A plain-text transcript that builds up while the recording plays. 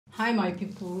Hi my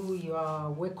people, you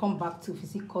are welcome back to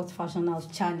Physical Fashioners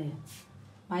channel.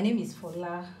 My name is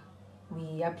Fola.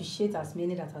 We appreciate as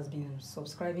many that has been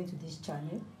subscribing to this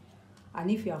channel, and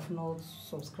if you have not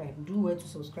subscribed, do well to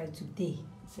subscribe today.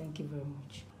 Thank you very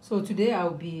much. So today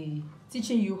I'll be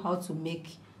teaching you how to make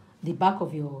the back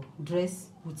of your dress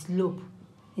with loop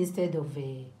instead of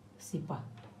a zipper.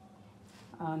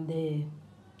 And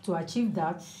to achieve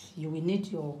that, you will need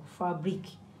your fabric,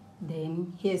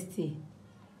 then hairstay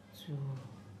to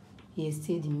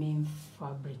hairstay the main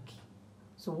fabric.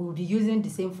 So we'll be using the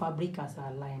same fabric as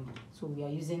our line. So we are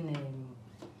using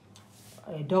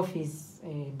a Dollface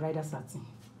bridal satin.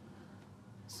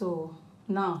 So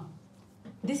now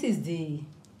this is the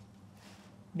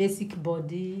basic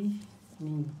body,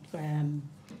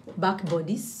 back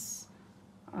bodies,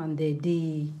 and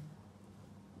the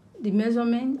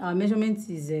measurement. Our measurement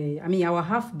is our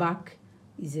half back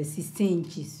is 16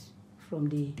 inches from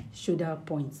the shoulder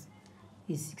point.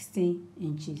 Is 16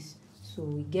 inches. So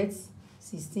we get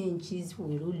 16 inches,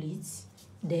 we roll it.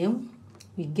 Then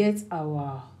we get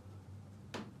our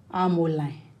armhole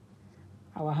line.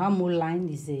 Our armhole line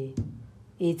is 8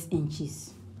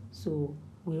 inches. So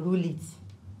we roll it.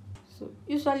 So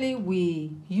usually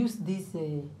we use this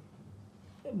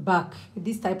back,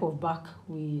 this type of back.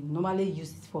 We normally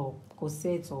use it for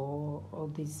corset or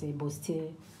this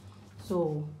bustier.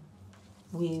 So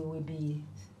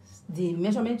the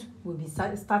measurement will be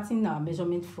starting our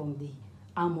measurement from the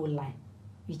armhole line,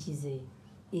 which is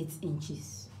 8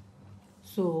 inches.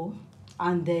 So,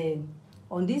 and then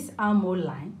on this armhole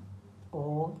line,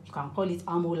 or you can call it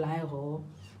armhole line or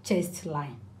chest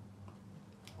line,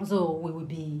 so we will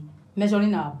be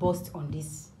measuring our bust on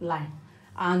this line.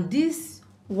 And this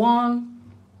one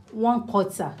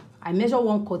quarter, I measure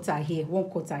 1/4 here,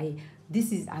 1/4 here.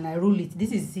 This is, and I rule it.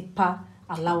 This is zipper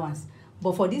allowance.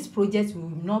 But for this project, we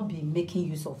will not be making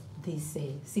use of this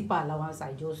zipper allowance.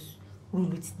 I just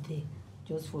rule it there,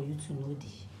 just for you to know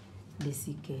the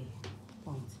basic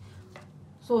point.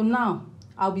 So now,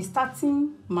 I'll be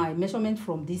starting my measurement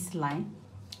from this line.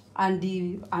 And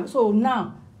so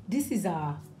now, this is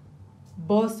our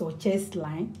bust or chest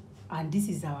line, and this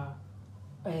is our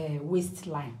waist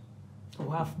line,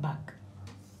 or half back.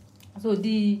 So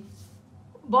the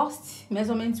bust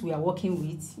measurement we are working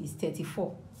with is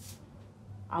 34.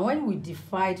 And when we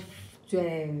divide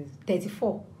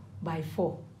 34 by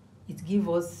 4, it gives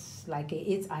us like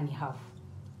 8.5.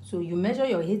 So you measure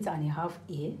your 8.5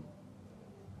 here,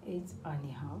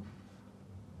 8.5.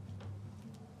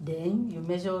 Then you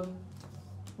measure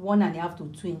 1.5 to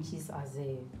 2 inches as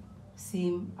a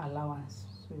seam allowance.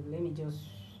 So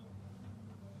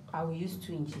I will use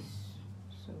 2 inches.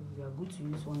 So we are good to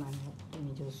use 1.5. Let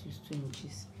me just use 2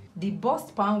 inches. The bust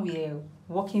span we are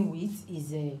working with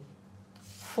is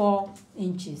 4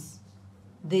 inches.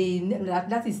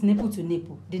 That is nipple to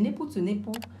nipple. The nipple to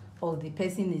nipple of the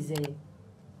person is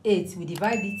 8. We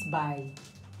divide it by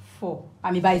 4.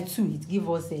 By 2. It gives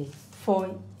us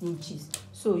 4 inches.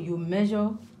 So you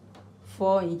measure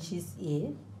 4 inches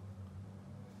here.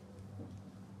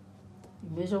 You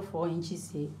measure 4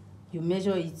 inches here. You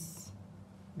measure it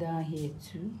down here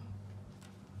too.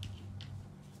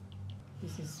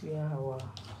 This is where our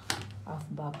half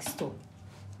back stop.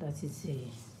 That is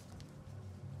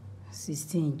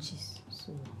 16 inches.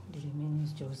 So the remaining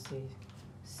is just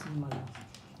similar.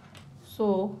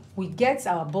 So we get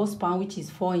our bust span, which is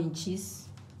 4 inches.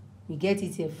 We get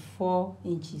it at 4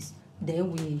 inches.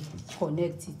 Then we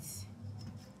connect it.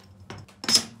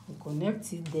 We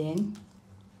connect it. Then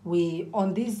we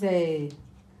on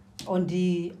on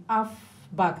the half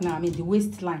back now. The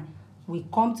waistline. We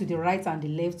come to the right and the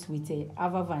left with a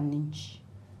half an inch.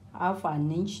 Half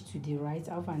an inch to the right,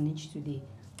 half an inch to the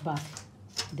back.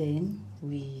 Then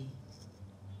we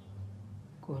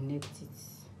connect it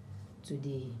to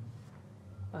the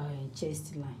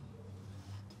chest line.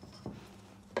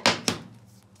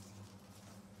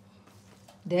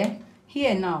 Then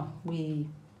here now we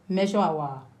measure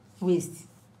our waist,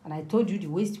 and I told you the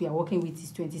waist we are working with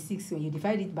is 26. When you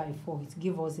divide it by 4, it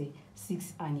gives us a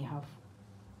 6.5.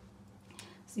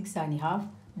 6.5.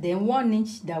 Then 1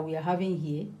 inch that we are having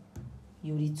here,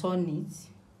 you return it.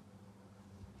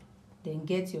 Then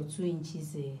get your 2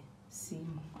 inches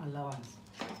seam allowance.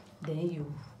 Then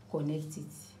you connect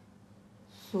it.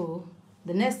 So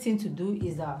the next thing to do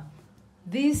is that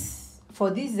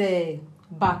for this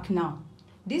back now,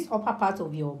 this upper part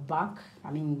of your back,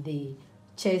 the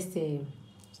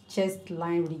chest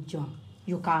line region,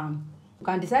 you can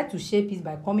decide to shape it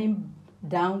by coming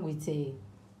down with a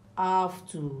half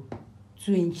to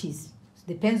 2 inches. It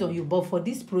depends on you, but for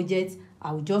this project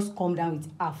I will just come down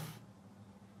with half,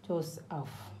 just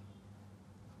half.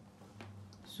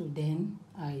 So then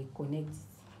I connect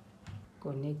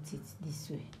it this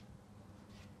way.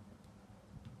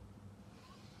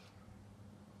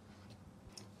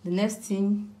 The next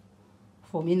thing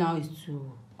for me now is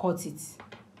to cut it.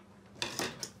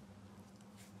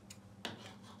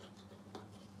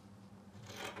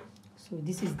 So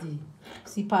this is the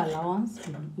zipper allowance.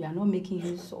 We are not making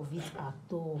use of it at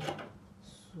all.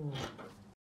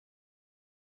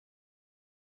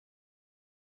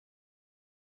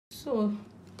 So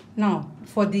now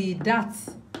for the dart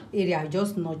area, I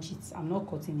just notch it. I'm not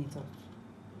cutting it out.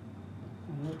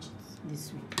 I notch it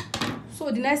this way.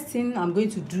 So the next thing I'm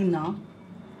going to do now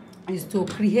is to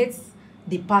create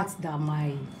the part that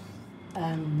my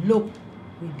loop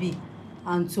will be.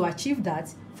 And to achieve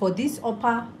that, for this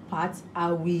upper part,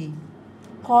 I will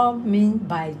come in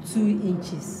by 2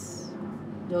 inches,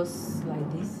 just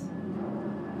like this.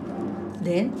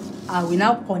 Then I will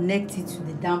now connect it to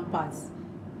the down part,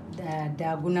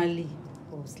 diagonally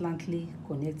or slantly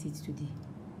connect it to the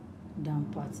down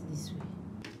part this way.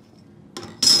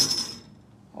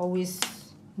 Always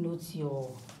note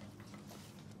your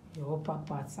upper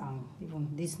parts, and even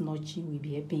this notching will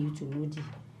be helping you to know the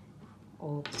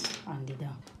up and the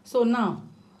down. So now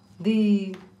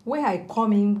the way I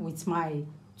come in with my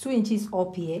 2 inches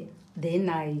up here, then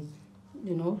I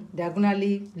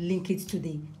diagonally link it to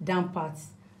the down part,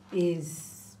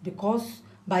 is because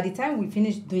by the time we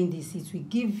finish doing this, it will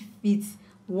give it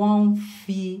one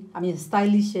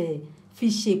stylish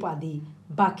fish shape at the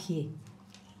back here.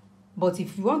 But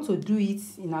if you want to do it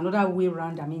in another way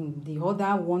around, the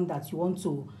other one that you want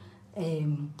to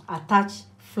attach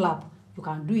flap, you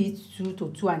can do it 2 to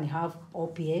 2.5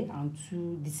 up here and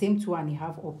the same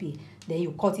 2.5 up here. Then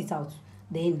you cut it out.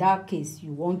 Then in that case,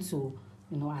 you want to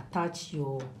attach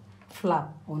your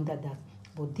flap under that.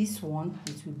 But this one,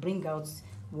 it will bring out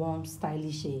one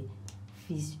stylish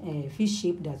fish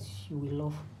shape that you will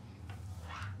love.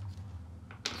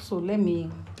 So let me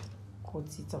cut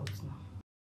it out now.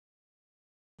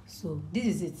 So this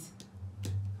is it.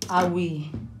 I will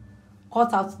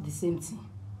cut out the same thing,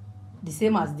 the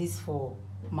same as this for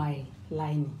my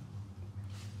lining.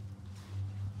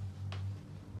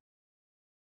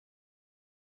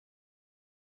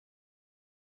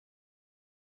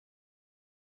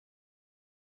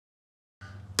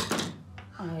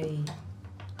 I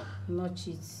notch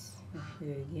it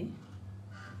here again.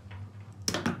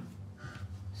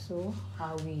 So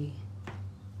I will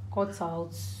cut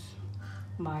out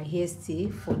my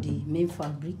hairstay for the main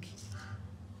fabric.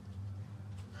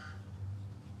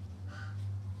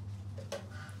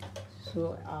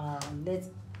 So let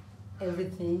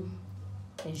everything,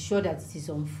 ensure that it is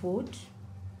on fold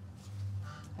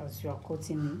as you are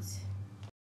cutting it.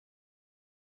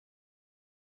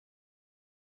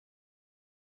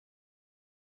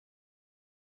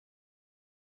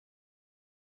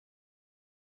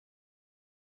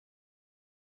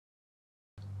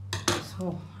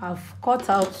 So I've cut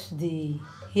out the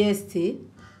hairstay.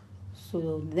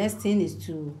 So the next thing is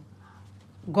to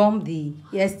gum the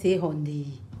hairstay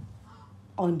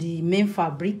on the main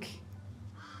fabric.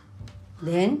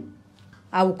 Then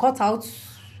I will cut out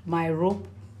my rope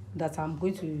that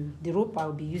the rope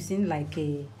I'll be using like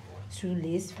a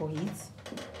shoelace for it.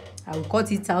 I will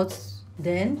cut it out.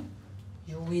 Then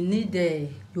you will need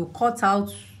you cut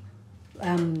out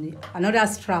another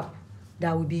strap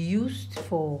that will be used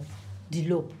for the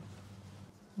loop.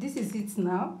 This is it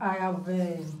now. I have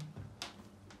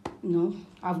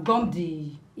I've gummed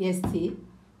the hairstay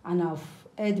and I've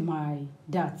add my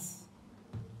darts.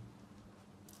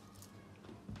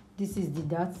 This is the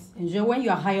darts. Ensure when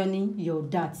you are ironing your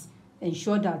darts,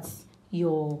 ensure that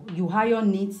you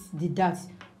iron it, the darts,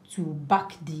 to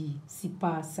back the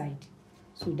zipper side.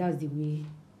 So that's the way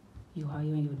you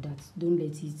iron your darts. Don't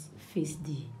let it face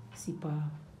the zipper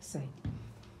side.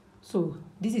 So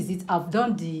this is it. I've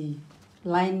done the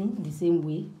lining the same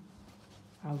way.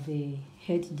 I've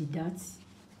head the darts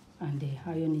and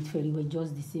iron it very well,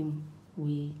 just the same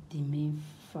way the main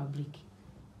fabric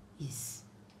is.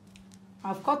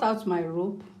 I've cut out my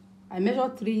rope. I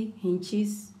measured 3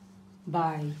 inches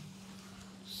by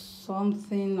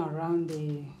something around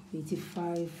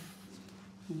 85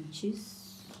 inches.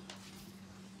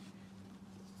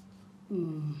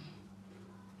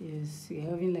 Yes, we're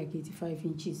having like 85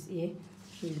 inches here.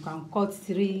 So you can cut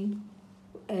 3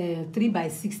 by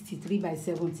 60, 3 by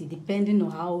 70, depending on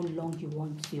how long you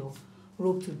want your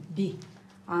rope to be.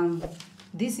 And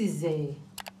this is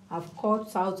I've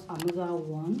cut out another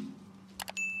one.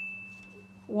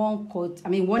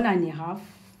 1.5.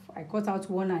 I cut out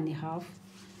 1.5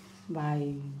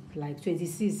 by like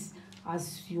 26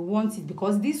 as you want it,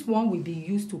 because this one will be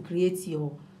used to create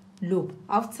your loop.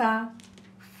 After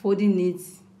folding it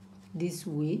this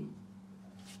way,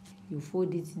 you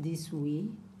fold it this way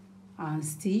and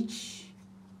stitch.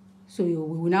 So we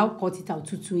will now cut it out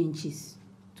to 2 inches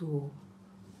to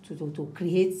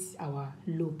create our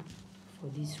loop for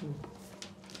this rope.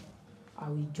 I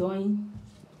will join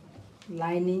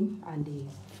lining and the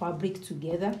fabric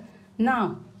together.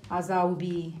 Now, as I will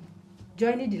be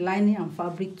joining the lining and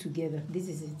fabric together, this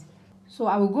is it. So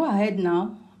I will go ahead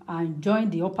now and join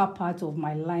the upper part of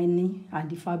my lining and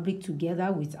the fabric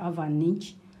together with 1/2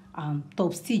 inch and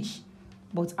top stitch,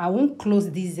 but I won't close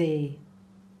this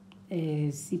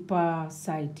zipper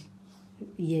side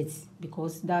yet,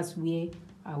 because that's where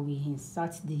I will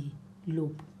insert the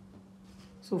loop.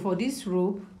 So for this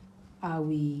rope, I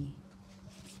will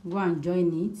go and join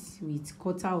it with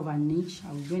 1/4 inch.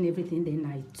 I will join everything, then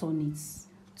I turn it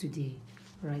to the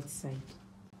right side.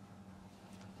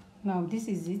 Now this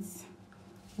is it.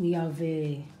 We have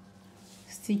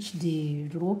stitched the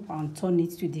rope and turn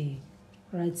it to the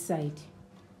right side.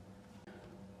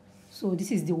 So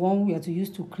this is the one we are to use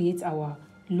to create our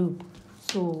loop.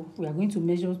 So we are going to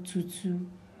measure 2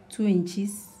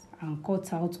 inches and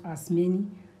cut out as many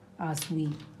as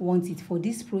we want it. For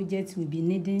this project, we'll be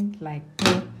needing like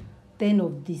 10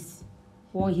 of this.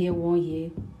 1 here, 1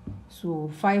 here. So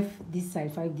 5 this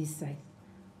side, 5 this side.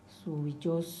 So we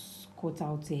just cut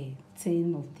out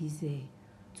 10 of these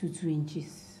 2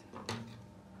 inches.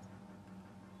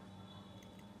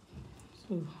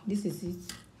 So this is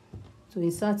it. To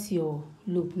insert your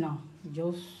loop now,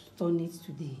 just turn it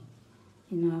to the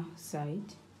inner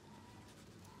side.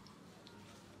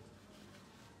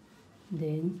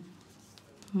 Then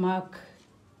mark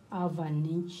 1/2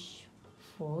 inch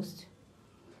first.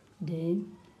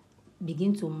 Then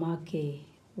begin to mark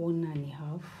 1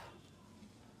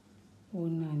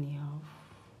 1/2,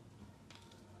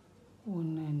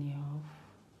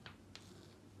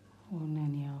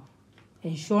 1/2,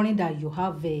 ensuring that you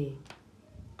have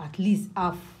at least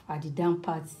half at the down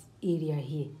part area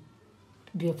here,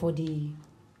 for the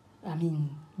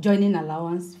joining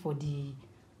allowance for the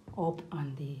up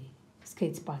and the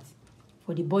skirt part,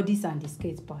 for the bodice and the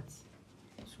skirt part.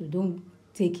 So don't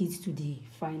take it to the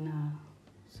final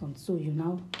one. So you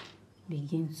now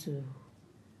begin to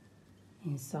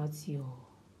insert your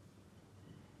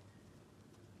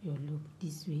loop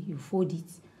this way. You fold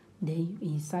it, then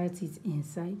you insert it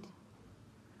inside.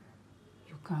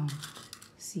 You can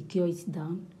secure it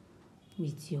down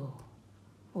with your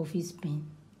office pin.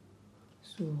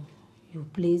 So you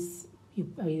place,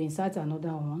 you insert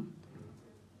another one,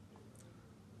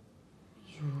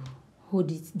 you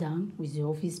hold it down with your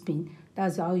office pin.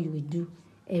 That's how you will do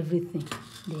everything.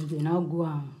 Then you now go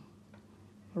and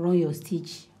run your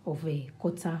stitch of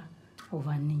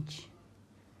 1/4 inch.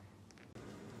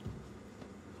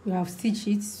 We have stitched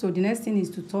it, so the next thing is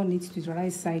to turn it to the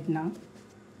right side now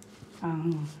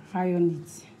and iron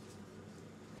it.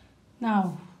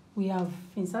 Now we have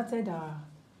inserted our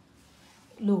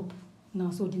loop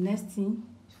now, so the next thing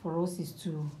for us is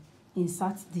to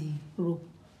insert the rope.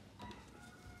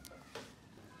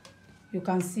 You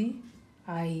can see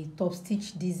I top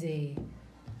stitch this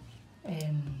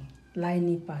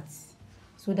lining parts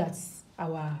so that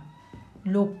our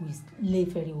loop will lay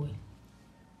very well.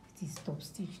 It is top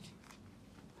stitched.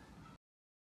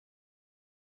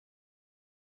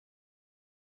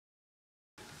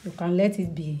 You can let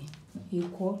it be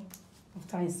equal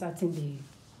after inserting the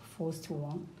first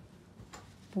one.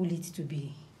 Pull it to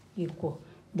be equal.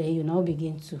 Then you now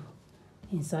begin to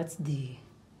insert the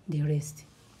rest.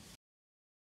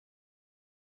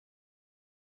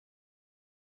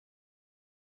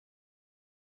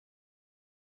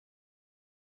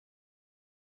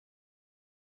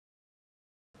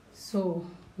 So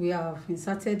we have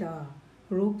inserted our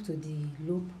rope to the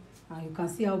loop, and you can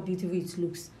see how beautiful it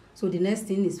looks. So the next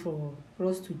thing is for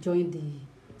us to join the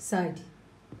side,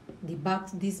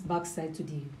 this back side to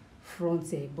the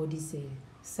front bodice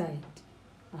side,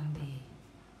 and the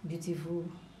beautiful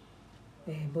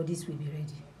bodice will be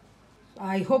ready.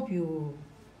 I hope you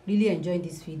really enjoyed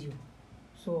this video.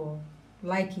 So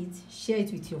like it, share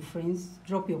it with your friends,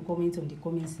 drop your comments on the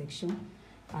comment section,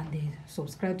 and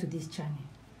subscribe to this channel.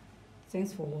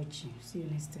 Thanks for watching. See you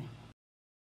next time.